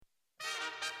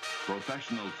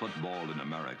Professional football in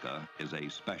America is a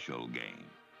special game,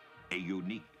 a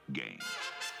unique game.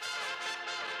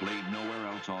 Played nowhere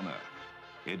else on earth,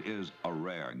 it is a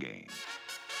rare game.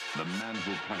 The men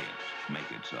who play it make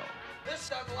it so. This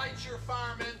stuff lights your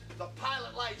fireman, the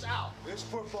pilot lights out. This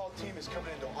football team is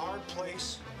coming into our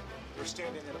place. They're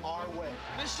standing in our way.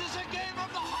 This is a game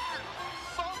of the heart.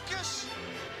 Focus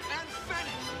and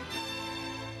finish.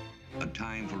 A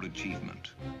time for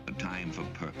achievement, a time for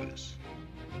purpose,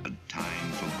 a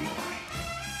time for glory.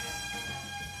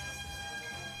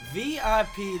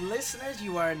 VIP listeners,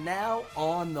 you are now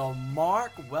on the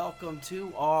mark. Welcome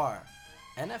to our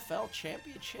NFL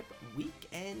Championship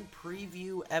Weekend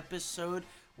Preview episode.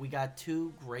 We got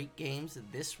two great games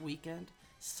this weekend,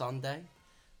 Sunday.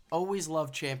 Always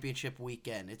love Championship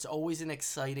Weekend. It's always an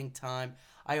exciting time.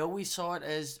 I always saw it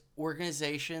as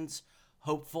organizations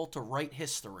hopeful to write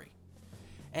history.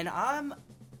 And I'm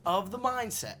of the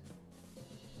mindset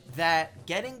that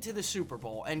getting to the Super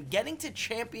Bowl and getting to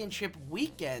Championship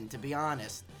Weekend, to be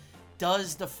honest,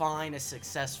 does define a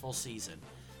successful season.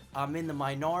 I'm in the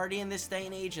minority in this day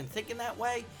and age and thinking that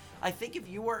way. I think if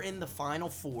you were in the Final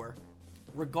Four,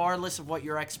 regardless of what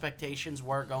your expectations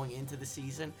were going into the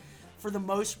season, for the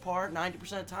most part, 90% of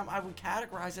the time, I would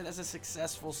categorize it as a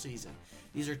successful season.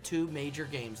 These are two major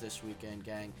games this weekend,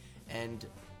 gang, and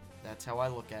that's how I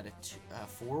look at it.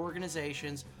 Four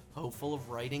organizations hopeful of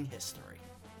writing history.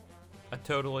 I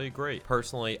totally agree.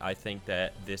 Personally, I think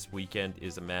that this weekend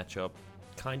is a matchup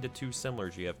kind of too similar.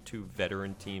 You have two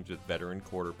veteran teams with veteran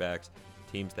quarterbacks,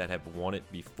 teams that have won it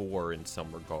before in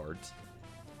some regards,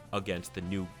 against the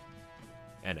new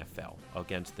NFL,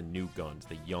 against the new guns,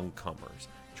 the young comers,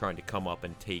 trying to come up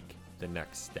and take the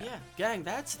next step. Yeah, gang,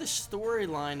 that's the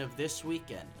storyline of this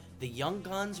weekend. The young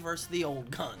guns versus the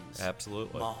old guns.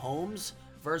 Absolutely. Mahomes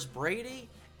versus Brady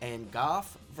and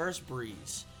Goff versus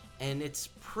Breeze. And it's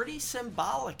pretty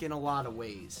symbolic in a lot of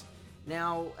ways.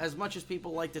 Now, as much as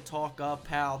people like to talk up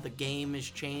how the game is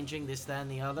changing, this, that, and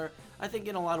the other, I think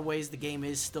in a lot of ways the game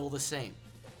is still the same.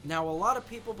 Now, a lot of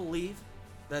people believe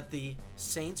that the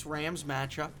Saints-Rams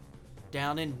matchup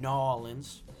down in New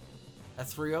Orleans at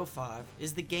 3:05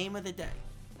 is the game of the day.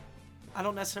 I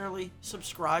don't necessarily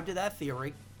subscribe to that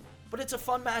theory, but it's a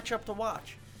fun matchup to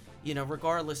watch,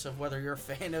 regardless of whether you're a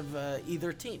fan of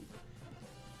either team.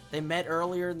 They met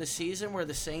earlier in the season where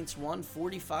the Saints won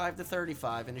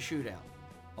 45-35 in a shootout.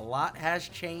 A lot has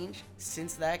changed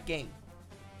since that game.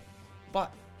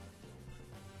 But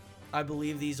I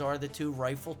believe these are the two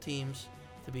rightful teams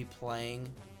to be playing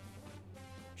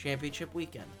Championship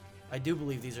Weekend. I do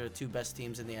believe these are the two best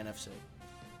teams in the NFC.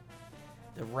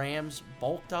 The Rams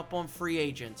bulked up on free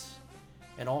agents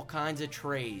and all kinds of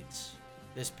trades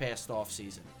this past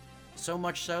offseason. So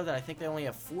much so that I think they only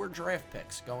have 4 draft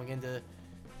picks going into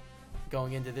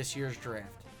this year's draft.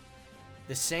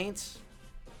 The Saints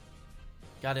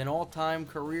got an all-time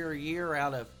career year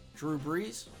out of Drew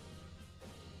Brees,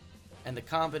 and the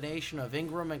combination of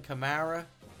Ingram and Kamara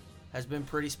has been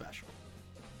pretty special.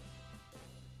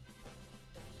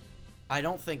 I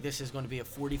don't think this is going to be a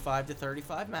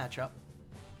 45-35 matchup,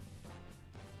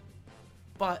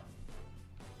 but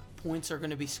points are going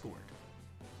to be scored.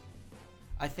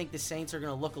 I think the Saints are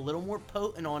going to look a little more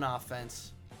potent on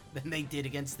offense than they did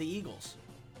against the Eagles.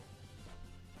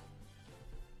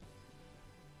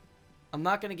 I'm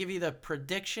not going to give you the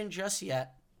prediction just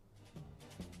yet,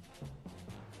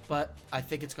 but I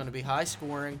think it's going to be high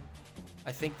scoring.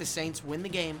 I think the Saints win the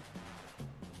game,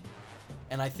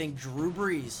 and I think Drew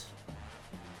Brees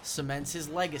cements his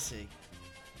legacy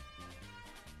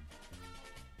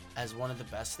as one of the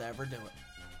best to ever do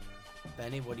it.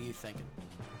 Benny, what are you thinking?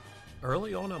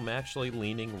 Early on, I'm actually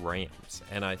leaning Rams,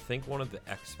 and I think one of the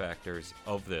X factors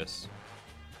of this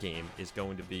game is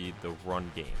going to be the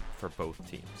run game for both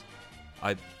teams.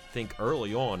 I think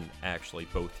early on, actually,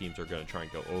 both teams are going to try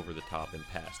and go over the top and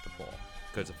pass the ball.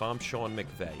 Because if I'm Sean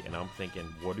McVay and I'm thinking,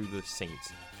 what do the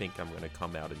Saints think I'm going to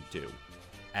come out and do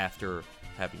after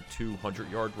having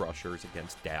 200-yard rushers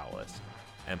against Dallas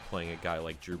and playing a guy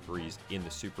like Drew Brees in the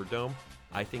Superdome,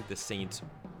 I think the Saints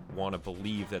want to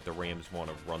believe that the Rams want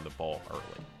to run the ball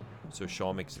early. So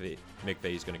Sean McVay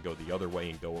is going to go the other way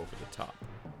and go over the top.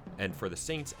 And for the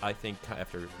Saints, I think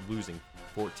after losing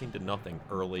 14-0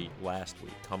 early last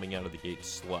week, coming out of the gate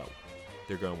slow,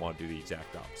 they're going to want to do the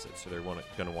exact opposite. So they're going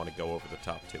to want to go over the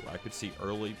top too. I could see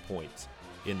early points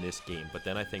in this game, but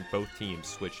then I think both teams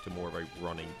switch to more of a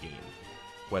running game.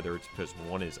 Whether it's because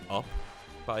one is up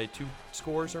by 2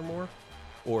 scores or more,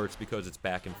 or it's because it's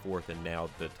back and forth and now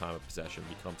the time of possession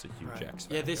becomes a huge X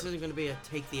factor. Yeah, this isn't going to be a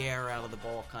take the air out of the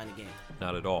ball kind of game.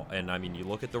 Not at all. And I mean, you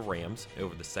look at the Rams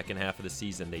over the second half of the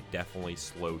season, they definitely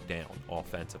slowed down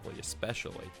offensively,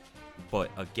 especially.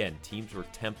 But again, teams were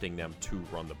tempting them to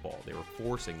run the ball. They were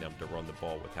forcing them to run the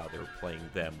ball with how they were playing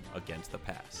them against the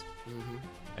pass. Mm-hmm.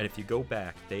 And if you go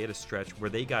back, they had a stretch where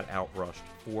they got outrushed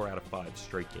 4 out of 5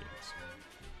 straight games.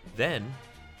 Then,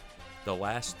 the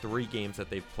last 3 games that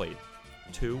they've played,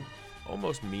 2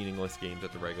 almost meaningless games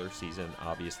at the regular season,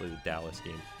 obviously the Dallas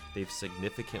game, they've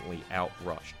significantly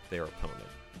outrushed their opponent.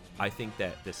 I think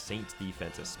that the Saints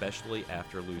defense, especially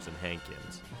after losing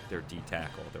Hankins, their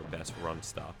D-tackle, their best run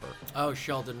stopper. Oh,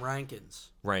 Sheldon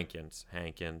Rankins, Hankins,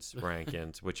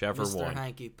 whichever Mr. one.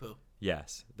 Hanky Poo.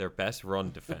 Yes, their best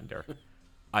run defender.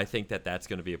 I think that that's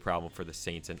going to be a problem for the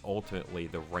Saints, and ultimately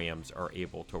the Rams are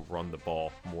able to run the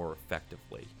ball more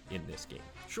effectively in this game.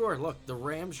 Sure, look, the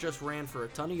Rams just ran for a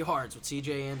ton of yards with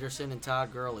C.J. Anderson and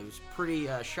Todd Gurley. It was pretty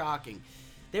shocking.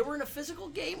 They were in a physical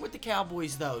game with the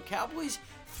Cowboys, though. Cowboys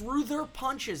threw their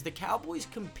punches. The Cowboys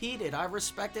competed. I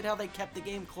respected how they kept the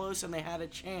game close and they had a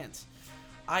chance.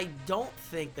 I don't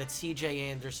think that C.J.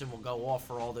 Anderson will go off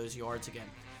for all those yards again.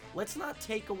 Let's not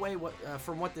take away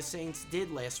from what the Saints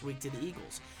did last week to the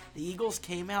Eagles. The Eagles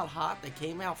came out hot. They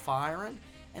came out firing.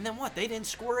 And then what? They didn't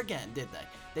score again, did they?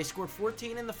 They scored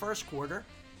 14 in the first quarter.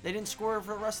 They didn't score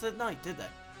for the rest of the night, did they?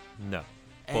 No.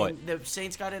 And the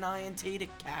Saints got an INT to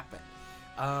cap it.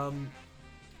 I'm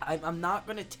not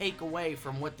going to take away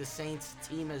from what the Saints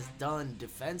team has done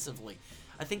defensively.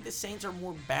 I think the Saints are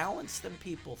more balanced than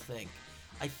people think.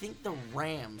 I think the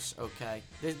Rams, okay,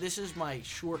 this is my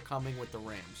shortcoming with the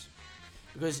Rams.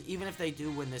 Because even if they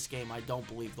do win this game, I don't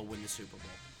believe they'll win the Super Bowl.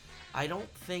 I don't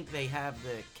think they have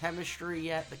the chemistry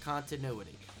yet, the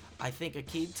continuity. I think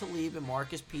Aqib Talib and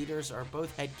Marcus Peters are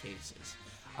both head cases.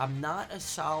 I'm not a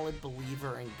solid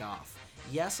believer in Goff.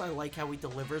 Yes, I like how he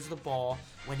delivers the ball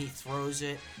when he throws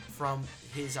it from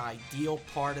his ideal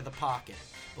part of the pocket.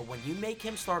 But when you make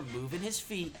him start moving his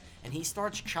feet and he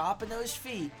starts chopping those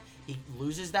feet, he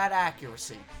loses that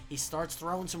accuracy. He starts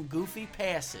throwing some goofy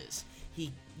passes.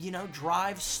 He,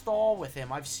 drives stall with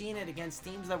him. I've seen it against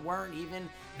teams that weren't even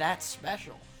that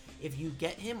special. If you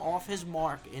get him off his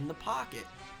mark in the pocket,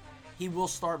 he will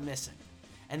start missing.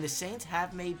 And the Saints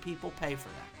have made people pay for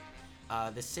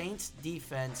that. The Saints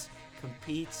defense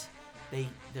competes.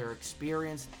 They're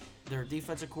experienced. Their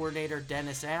defensive coordinator,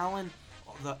 Dennis Allen,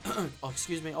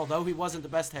 although he wasn't the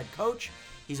best head coach,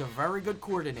 he's a very good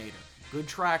coordinator. Good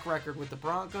track record with the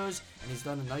Broncos, and he's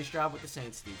done a nice job with the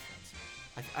Saints defense.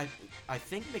 I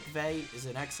think McVay is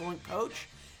an excellent coach,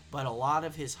 but a lot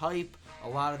of his hype, a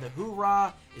lot of the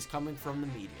hoorah is coming from the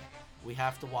media. We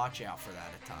have to watch out for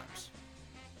that at times.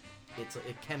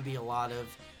 It can be a lot of,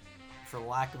 for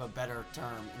lack of a better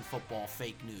term in football,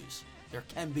 fake news. There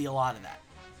can be a lot of that.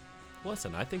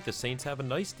 Listen, I think the Saints have a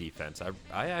nice defense.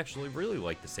 I actually really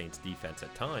like the Saints defense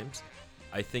at times.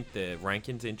 I think the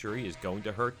Rankins injury is going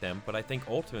to hurt them, but I think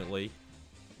ultimately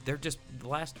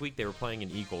last week they were playing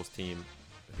an Eagles team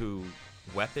who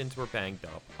weapons were banged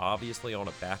up, obviously on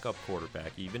a backup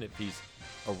quarterback. Even if he's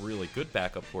a really good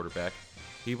backup quarterback,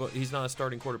 he's not a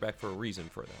starting quarterback for a reason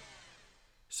for them.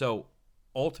 So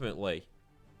ultimately,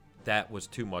 that was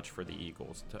too much for the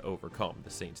Eagles to overcome the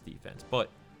Saints defense. But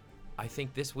I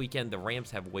think this weekend the Rams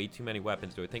have way too many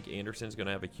weapons. Do I think Anderson's going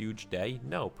to have a huge day?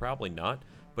 No, probably not.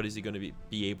 But is he going to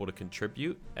be able to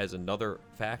contribute as another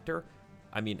factor?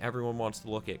 I mean, everyone wants to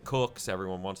look at Cooks.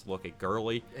 Everyone wants to look at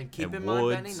Gurley and keep in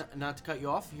Woods. mind, Benny, not to cut you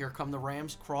off, here come the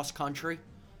Rams cross country.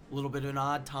 A little bit of an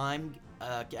odd time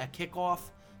at kickoff.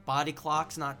 Body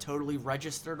clock's not totally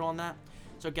registered on that.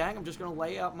 So, gang, I'm just going to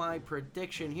lay out my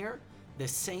prediction here. The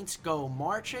Saints go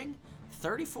marching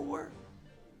 34-31.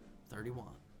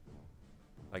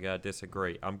 I got to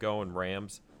disagree. I'm going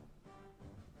Rams.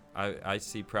 I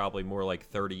see probably more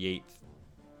like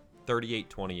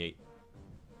 38-28.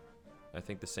 I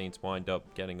think the Saints wind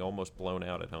up getting almost blown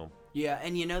out at home. Yeah,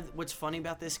 and you know what's funny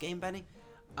about this game, Benny?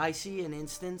 I see an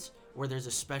instance where there's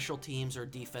a special teams or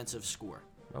defensive score.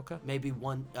 Okay. Maybe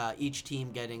one, each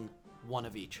team getting one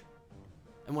of each.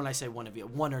 And when I say one of each,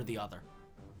 one or the other.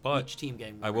 But each team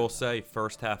getting one I will say,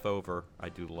 first half over, I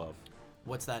do love.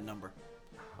 What's that number?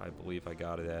 I believe I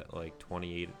got it at like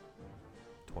 28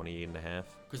 and a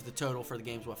half. Because the total for the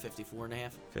game's what, 54 and a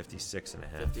half? 56 and a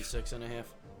half. 56 and a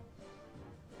half.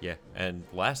 Yeah, and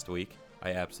last week,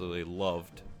 I absolutely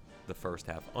loved the first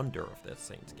half under of that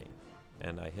Saints game.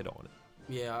 And I hit on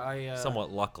it. Yeah, I...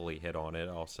 somewhat luckily hit on it,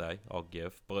 I'll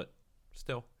give. But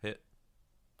still, hit.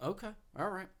 Okay, all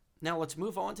right. Now let's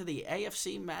move on to the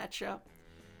AFC matchup.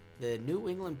 The New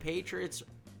England Patriots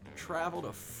travel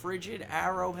to frigid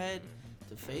Arrowhead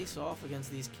to face off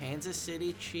against these Kansas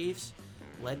City Chiefs,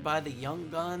 led by the young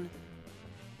gun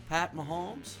Pat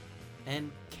Mahomes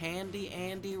and Candy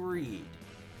Andy Reid.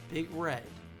 Big Red.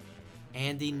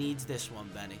 Andy needs this one,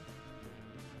 Benny.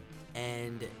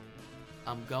 And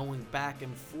I'm going back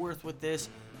and forth with this,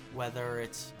 whether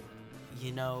it's,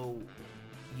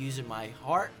 using my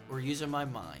heart or using my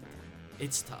mind.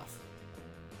 It's tough.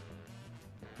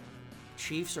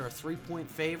 Chiefs are a 3-point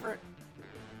favorite.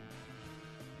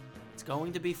 It's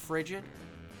going to be frigid.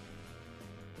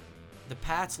 The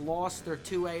Pats lost their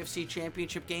 2 AFC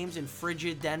Championship games in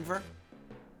frigid Denver.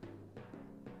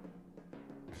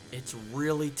 It's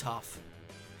really tough.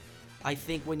 I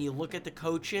think when you look at the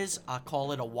coaches, I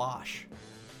call it a wash.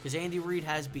 Because Andy Reid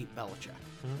has beat Belichick.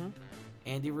 Mm-hmm.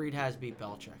 Andy Reid has beat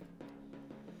Belichick.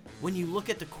 When you look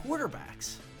at the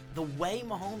quarterbacks, the way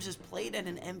Mahomes has played at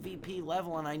an MVP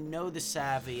level, and I know the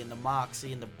savvy and the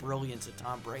moxie and the brilliance of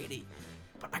Tom Brady,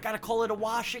 but I got to call it a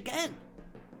wash again.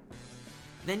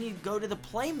 Then you go to the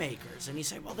playmakers, and you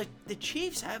say, well, the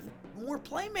Chiefs have more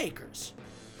playmakers.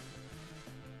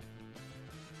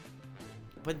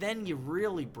 But then you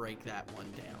really break that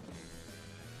one down.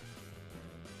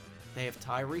 They have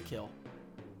Tyreek Hill,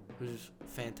 who's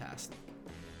fantastic.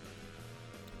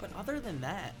 But other than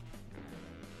that,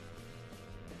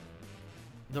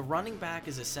 the running back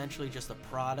is essentially just a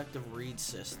product of Reid's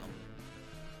system.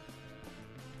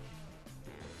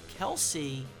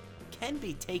 Kelsey can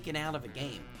be taken out of a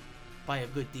game by a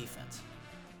good defense.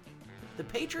 The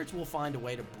Patriots will find a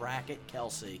way to bracket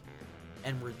Kelsey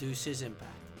and reduce his impact.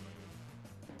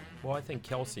 Well, I think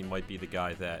Kelsey might be the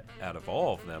guy that, out of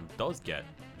all of them, does get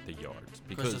the yards.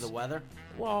 Because of the weather?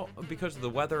 Well, because of the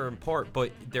weather in part,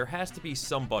 but there has to be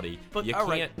somebody. But you all can't,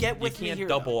 right, get with you can't me here,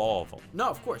 double though. all of them. No,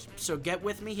 of course. So get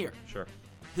with me here. Sure.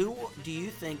 Who do you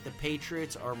think the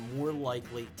Patriots are more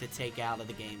likely to take out of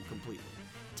the game completely?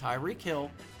 Tyreek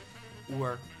Hill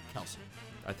or Kelsey?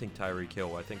 I think Tyreek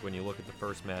Hill. I think when you look at the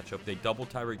first matchup, they doubled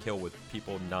Tyreek Hill with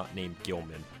people not named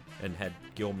Gilman and had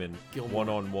Gilman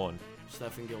one-on-one.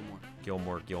 Stephen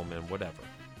Gilmore, whatever.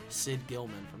 Sid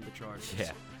Gilman from the Chargers.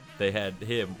 Yeah. They had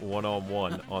him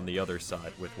one-on-one on the other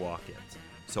side with Watkins.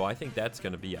 So I think that's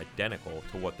going to be identical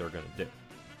to what they're going to do.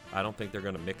 I don't think they're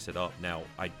going to mix it up. Now,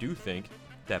 I do think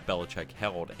that Belichick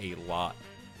held a lot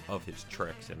of his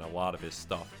tricks and a lot of his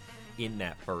stuff in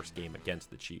that first game against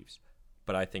the Chiefs.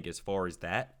 But I think as far as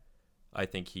that, I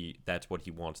think that's what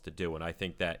he wants to do, and I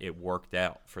think that it worked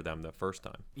out for them the first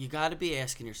time. You got to be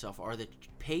asking yourself, are the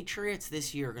Patriots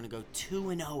this year going to go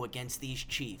 2-0 against these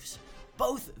Chiefs?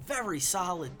 Both very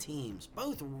solid teams,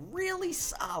 both really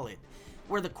solid,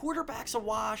 where the quarterback's a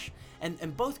wash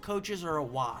and both coaches are a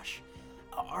wash.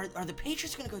 Are the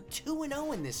Patriots going to go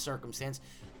 2-0 in this circumstance,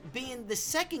 being the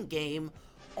second game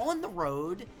on the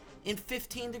road in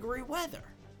 15-degree weather,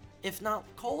 if not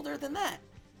colder than that?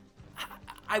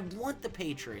 I want the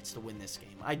Patriots to win this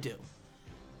game. I do.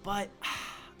 But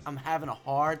I'm having a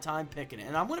hard time picking it.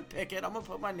 And I'm going to pick it. I'm going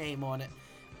to put my name on it.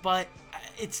 But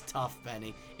it's tough,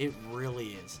 Benny. It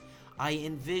really is. I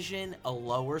envision a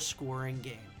lower scoring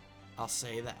game. I'll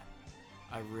say that.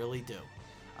 I really do.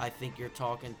 I think you're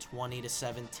talking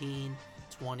 20-17,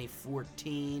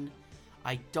 20-14.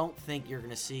 I don't think you're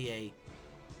going to see a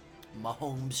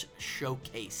Mahomes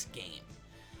showcase game.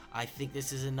 I think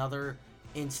this is another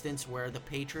instance where the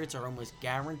Patriots are almost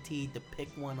guaranteed to pick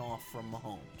one off from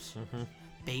Mahomes. Mm-hmm.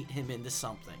 Bait him into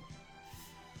something.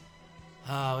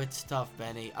 Oh, it's tough,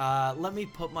 Benny. Let me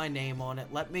put my name on it.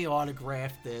 Let me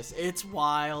autograph this. It's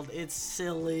wild. It's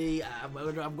silly. I'm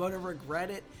going to regret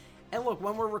it. And look,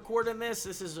 when we're recording this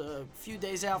is a few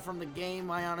days out from the game.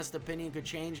 My honest opinion could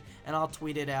change, and I'll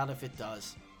tweet it out if it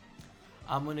does.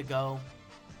 I'm going to go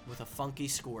with a funky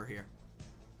score here.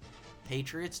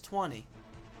 Patriots 20,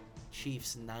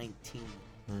 Chiefs 19.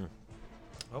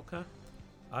 Okay.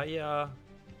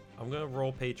 I'm going to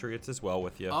roll Patriots as well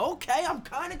with you. Okay, I'm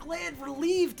kind of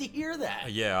relieved to hear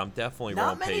that. Yeah, I'm definitely Not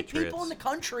rolling many Patriots. people in the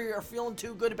country are feeling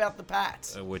too good about the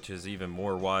Pats. Which is even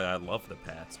more why I love the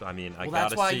Pats. I mean, I Well, gotta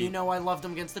that's why see. I loved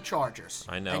them against the Chargers.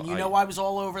 I know, And I was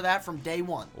all over that from day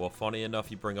one. Well, funny enough,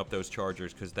 you bring up those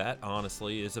Chargers because that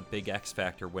honestly is a big X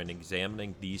factor when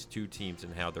examining these two teams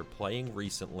and how they're playing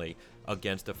recently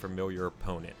against a familiar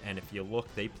opponent. And if you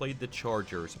look, they played the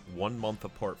Chargers 1 month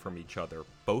apart from each other.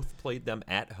 Both played them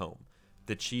at home.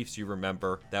 The Chiefs, you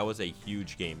remember, that was a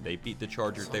huge game. They beat the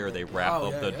Chargers there. They wrapped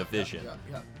up the division.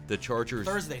 Yeah. The Chargers...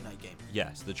 Thursday night game.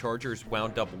 Yes, the Chargers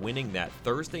wound up winning that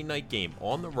Thursday night game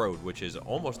on the road, which is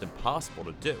almost impossible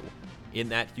to do in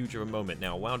that huge of a moment.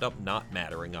 Now, it wound up not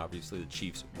mattering. Obviously, the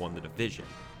Chiefs won the division.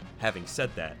 Having said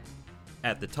that,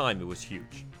 at the time, it was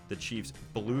huge. The Chiefs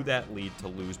blew that lead to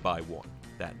lose by 1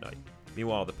 that night.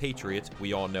 Meanwhile, the Patriots,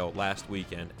 we all know, last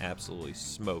weekend absolutely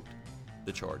smoked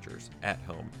the Chargers at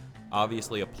home.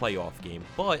 Obviously a playoff game,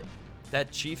 but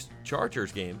that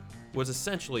Chiefs-Chargers game was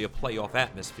essentially a playoff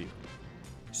atmosphere.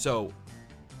 So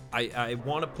I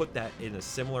want to put that in a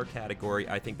similar category.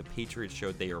 I think the Patriots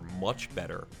showed they are much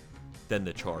better than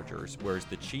the Chargers, whereas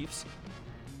the Chiefs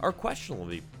are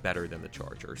questionably better than the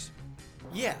Chargers.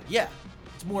 Yeah.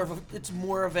 It's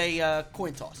more of a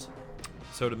coin toss.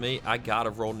 So to me, I gotta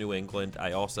roll New England.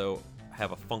 I also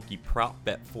have a funky prop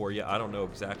bet for you. I don't know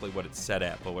exactly what it's set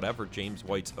at, but whatever James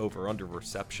White's over-under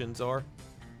receptions are,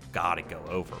 gotta go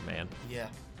over, man. Yeah.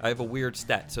 I have a weird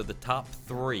stat. So the top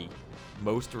 3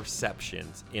 most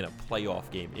receptions in a playoff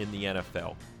game in the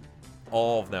NFL,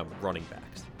 all of them running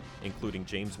backs, including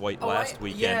James White last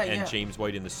weekend and James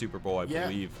White in the Super Bowl, I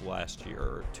believe, last year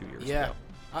or 2 years ago.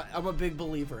 I'm a big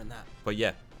believer in that. But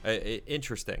yeah,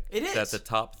 interesting. It is. That the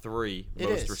top 3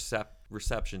 most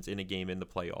receptions in a game in the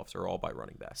playoffs are all by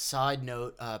running backs. Side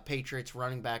note, Patriots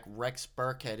running back Rex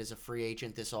Burkhead is a free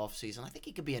agent this offseason. I think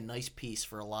he could be a nice piece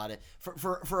for a lot of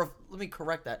let me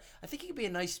correct that. I think he could be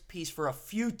a nice piece for a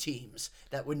few teams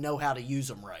that would know how to use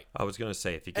him right. I was going to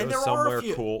say, if he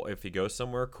goes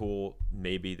somewhere cool,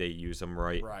 maybe they use him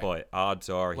right. But odds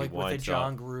are he winds with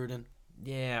John Gruden.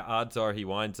 Yeah, odds are he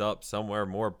winds up somewhere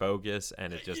more bogus,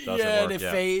 and it just doesn't work. Yeah, and it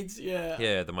fades.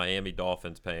 Yeah, the Miami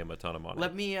Dolphins pay him a ton of money.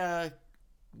 Let me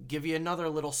give you another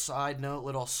little side note,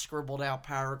 little scribbled out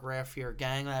paragraph here,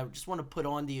 gang. I just want to put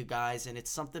on to you guys, and it's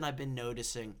something I've been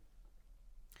noticing.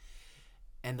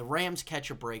 And the Rams catch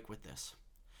a break with this.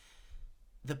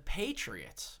 The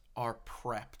Patriots are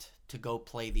prepped to go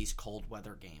play these cold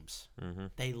weather games. Mm-hmm.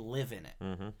 They live in it.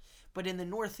 Mm-hmm. But in the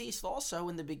Northeast also,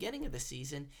 in the beginning of the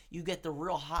season, you get the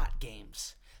real hot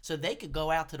games. So they could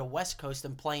go out to the West Coast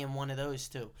and play in one of those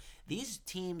too. These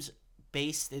teams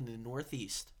based in the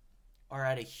Northeast are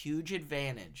at a huge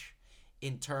advantage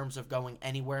in terms of going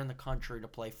anywhere in the country to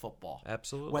play football.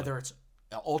 Absolutely. Whether it's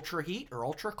ultra heat or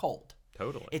ultra cold.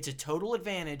 Totally. It's a total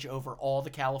advantage over all the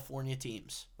California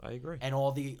teams. I agree. And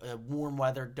all the warm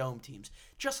weather dome teams.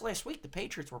 Just last week, the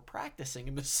Patriots were practicing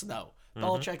in the snow.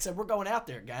 Belichick said, we're going out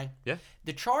there, gang. Yeah.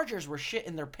 The Chargers were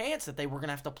shitting their pants that they were going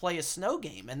to have to play a snow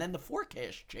game, and then the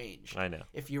forecast changed. I know.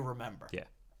 If you remember. Yeah.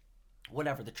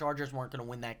 Whatever. The Chargers weren't going to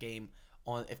win that game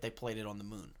if they played it on the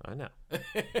moon. I know.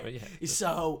 Yeah.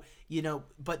 So,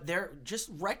 but they're just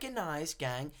recognize,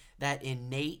 gang, that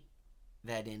innate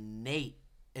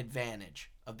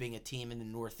advantage of being a team in the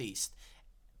Northeast.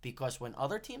 Because when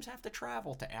other teams have to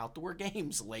travel to outdoor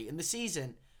games late in the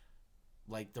season,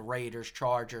 like the Raiders,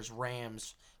 Chargers,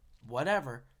 Rams,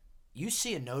 whatever, you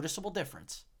see a noticeable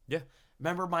difference. Yeah.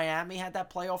 Remember Miami had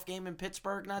that playoff game in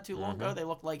Pittsburgh not too long ago? They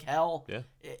looked like hell. Yeah.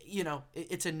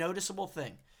 It's a noticeable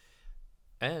thing.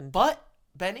 But,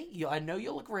 Benny, I know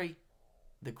you'll agree,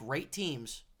 the great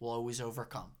teams will always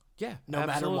overcome. Yeah, no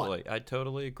matter what. I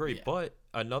totally agree. Yeah. But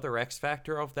another X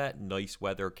factor of that nice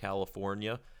weather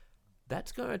California,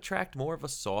 that's going to attract more of a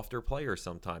softer player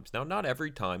sometimes. Now, not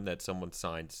every time that someone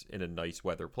signs in a nice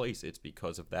weather place, it's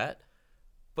because of that.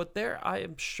 But there, I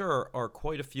am sure, are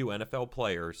quite a few NFL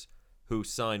players who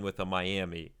sign with a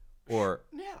Miami or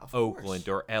Oakland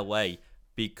or LA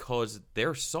because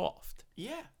they're soft.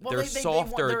 Yeah. Well, they're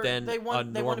softer than a normal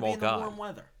they want to be in guy. The warm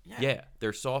weather. Yeah,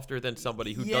 they're softer than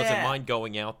somebody who doesn't mind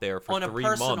going out there for 3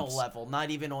 months. On a personal level,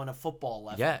 not even on a football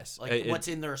level. Yes. Like what's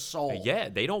in their soul. Yeah,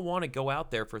 they don't want to go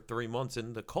out there for 3 months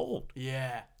in the cold.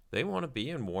 Yeah. They want to be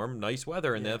in warm, nice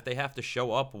weather. And then if they have to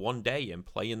show up one day and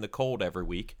play in the cold every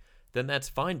week, then that's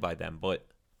fine by them.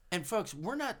 And folks,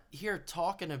 we're not here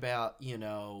talking about,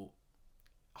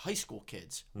 high school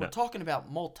kids. We're talking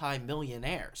about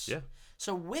multi-millionaires. Yeah.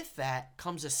 So with that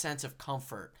comes a sense of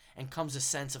comfort and comes a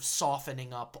sense of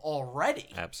softening up already.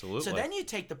 Absolutely. So then you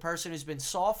take the person who's been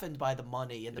softened by the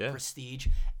money and the prestige,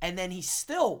 and then he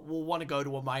still will want to go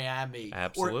to a Miami.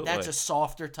 Absolutely. Or that's a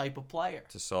softer type of player.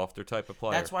 It's a softer type of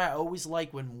player. That's why I always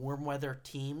like when warm weather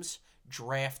teams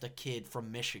draft a kid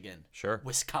from Michigan,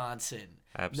 Wisconsin,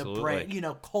 absolutely,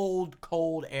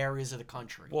 cold areas of the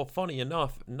country. Well, funny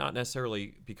enough, not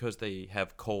necessarily because they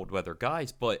have cold weather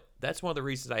guys, but that's one of the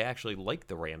reasons I actually like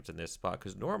the Rams in this spot,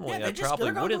 because normally I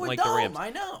probably wouldn't like the Rams. I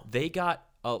know they got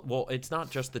well, it's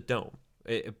not just the dome,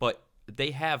 but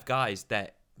they have guys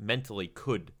that mentally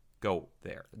could go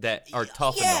there that are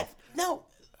tough enough. No.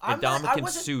 Ndamukong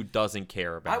Suh doesn't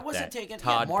care about that. I wasn't taking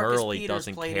Todd Marcus Gurley Peters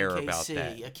doesn't played care in KC. about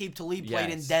that. Aqib Talib played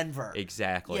in Denver.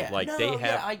 Exactly. Yeah. They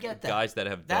have I get that. guys that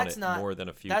have done it more than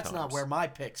a few times. That's not where my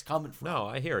pick's coming from. No,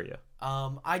 I hear you.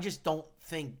 I just don't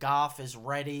think Goff is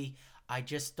ready. I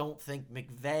just don't think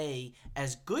McVay,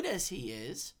 as good as he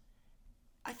is,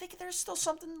 I think there's still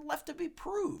something left to be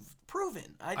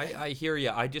proven. I hear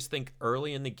you. I just think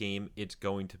early in the game, it's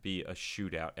going to be a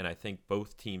shootout, and I think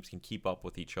both teams can keep up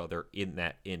with each other in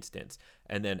that instance.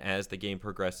 And then as the game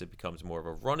progresses, it becomes more of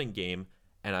a running game,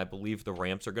 and I believe the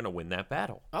Rams are going to win that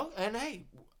battle. Oh, and hey,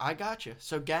 I got you.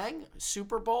 So, gang,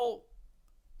 Super Bowl,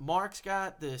 Mark's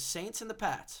got the Saints and the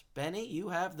Pats. Benny, you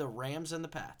have the Rams and the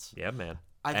Pats. Yeah, man.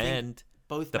 I think and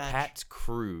both the match. Pats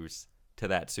cruise to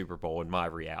that Super Bowl in my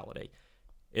reality.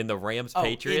 In the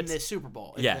Rams-Patriots. In the Super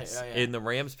Bowl. Yes. In the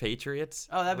Rams-Patriots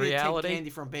that'd be reality. a take candy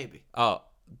from baby. Oh,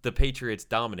 the Patriots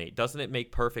dominate. Doesn't it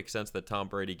make perfect sense that Tom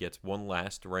Brady gets one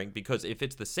last ring? Because if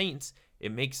it's the Saints,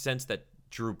 it makes sense that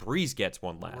Drew Brees gets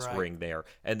one last ring there.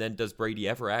 And then does Brady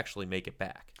ever actually make it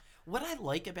back? What I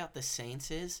like about the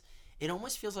Saints is it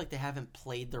almost feels like they haven't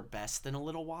played their best in a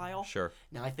little while. Sure.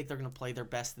 Now I think they're going to play their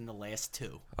best in the last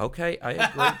two. Okay, I agree.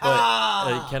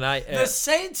 But can I... the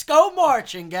Saints go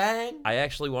marching, gang! I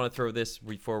actually want to throw this,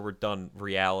 before we're done,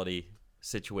 reality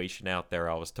situation out there.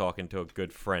 I was talking to a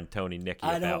good friend, Tony Nicky,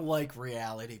 I about... don't like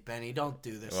reality, Benny. Don't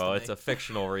do this Well, to it's me. a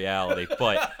fictional reality,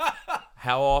 but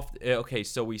how often... Okay,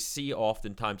 so we see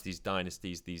oftentimes these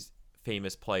dynasties, these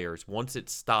famous players, once it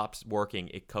stops working,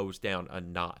 it goes down a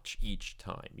notch each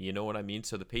time. You know what I mean?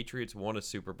 So the Patriots won a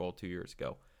Super Bowl 2 years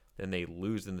ago. Then they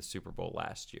lose in the Super Bowl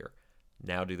last year.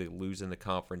 Now do they lose in the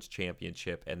conference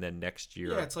championship, and then next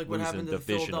year it's like what lose happened in to the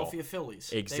divisional? Philadelphia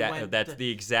Phillies. Exactly. That's the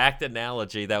exact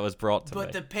analogy that was brought to me.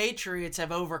 But the Patriots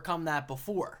have overcome that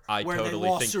before. I where totally they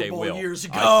lost think Super they Bowl will. years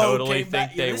ago. I totally came back.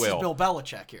 think they this will. is Bill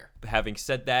Belichick here. Having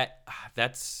said that,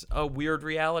 that's a weird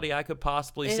reality I could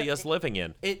possibly see us living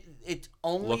in. It's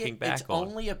only Looking back it's on.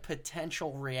 only a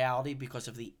potential reality because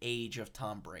of the age of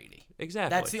Tom Brady.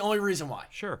 Exactly. That's the only reason why.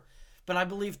 Sure. But I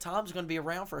believe Tom's going to be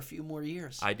around for a few more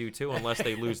years. I do too, unless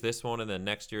they lose this one and then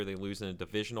next year they lose in a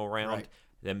divisional round. Right.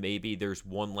 Then maybe there's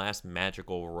one last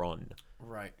magical run.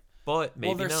 Right. But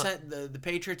maybe not. The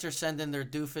Patriots are sending their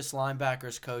doofus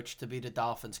linebackers coach to be the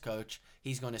Dolphins coach.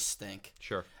 He's going to stink.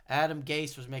 Sure. Adam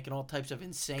Gase was making all types of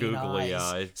insane Googly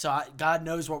eyes. eyes. So God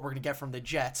knows what we're going to get from the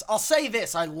Jets. I'll say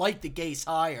this. I like the Gase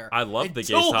hire. I love the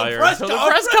Until Gase hire press until the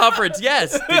conference. press conference.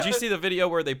 Yes. Did you see the video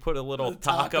where they put a little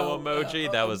taco taco,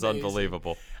 emoji? That was amazing.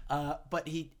 unbelievable. But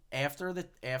he after the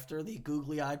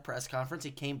googly-eyed press conference,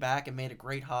 he came back and made a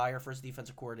great hire for his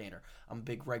defensive coordinator. I'm a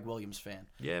big Greg Williams fan.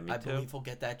 Yeah, me I too. believe he'll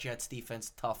get that Jets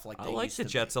defense tough like I they like used the to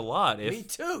Jets be. a lot. Me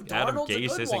If too. Adam Darnold's a Gase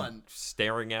good isn't one.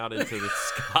 staring out into the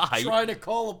sky. Trying to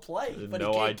call a play, but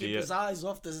No he can't idea. keep his eyes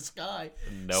off the sky.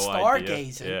 No idea.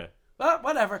 Stargazing. Yeah. But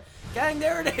whatever. Gang,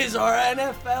 there it is, our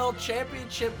NFL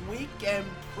Championship Weekend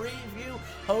preview.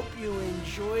 Hope you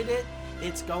enjoyed it.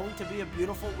 It's going to be a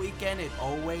beautiful weekend. It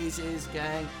always is,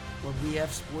 gang. When we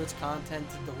have sports content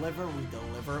to deliver, we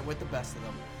deliver it with the best of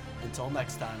them. Until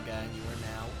next time, gang, you are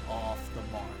now off the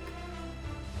mark.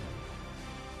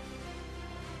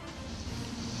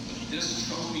 This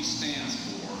trophy stands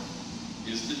for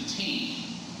is the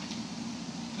team.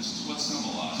 This is what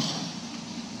symbolizes.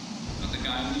 Not the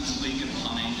guy who leads the league in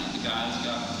punting, not the guy who's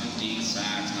got 15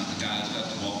 sacks, not the guy who's got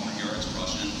 1,200 yards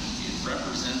rushing. It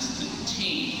represents the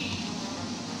team.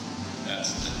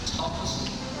 That's the toughest,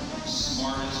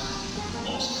 smartest,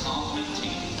 most confident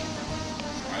team.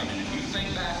 Right? And if you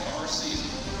think back to our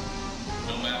season,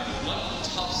 no matter what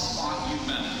tough spot you've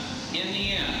been in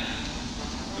the end,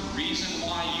 the reason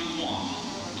why you won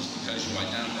was because you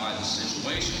identified the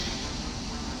situation,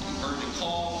 you heard the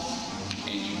call,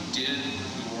 and you did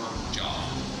your job.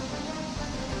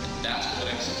 That's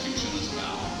what execution is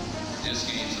about. This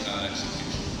game's about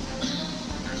execution.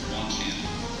 There's one champion.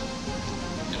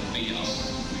 It'll be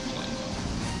us if we play well.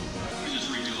 Let me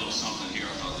just read you a little something here.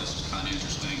 I thought this was kind of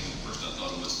interesting. First I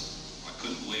thought I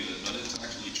couldn't believe it, but it's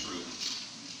actually true.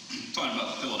 Talking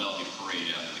about the Philadelphia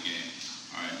parade after the game.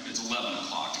 All right, it's 11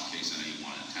 o'clock in case any of you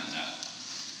want to attend that.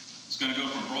 It's going to go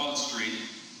from Broad Street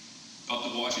up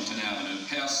to Washington Avenue,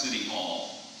 past City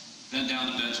Hall, then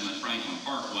down to Benjamin Franklin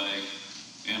Parkway,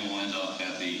 and we'll end up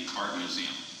at the Art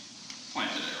Museum.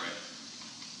 Planned today, right?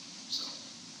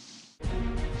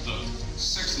 So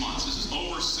 6 months. This is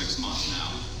over 6 months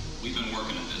now. We've been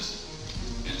working at this.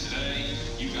 And today,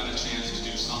 you got a chance to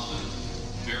do something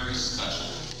very special.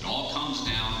 It all comes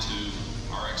down to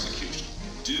our execution.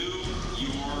 Do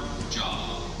your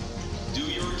job. Do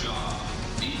your job.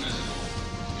 Be visible.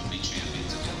 You'll be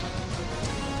champions again.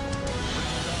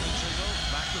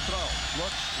 Back to throw.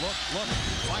 Look.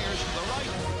 Fires to the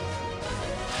right.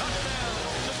 Touchdown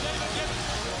to David Gibbons.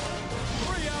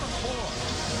 3 out of 4.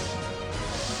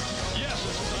 Yes,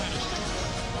 it's a dynasty.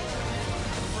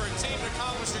 For a team to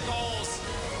accomplish the goals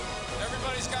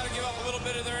Everybody's got to give up a little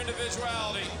bit of their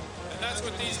individuality, and that's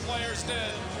what these players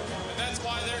did, and that's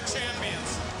why they're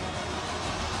champions.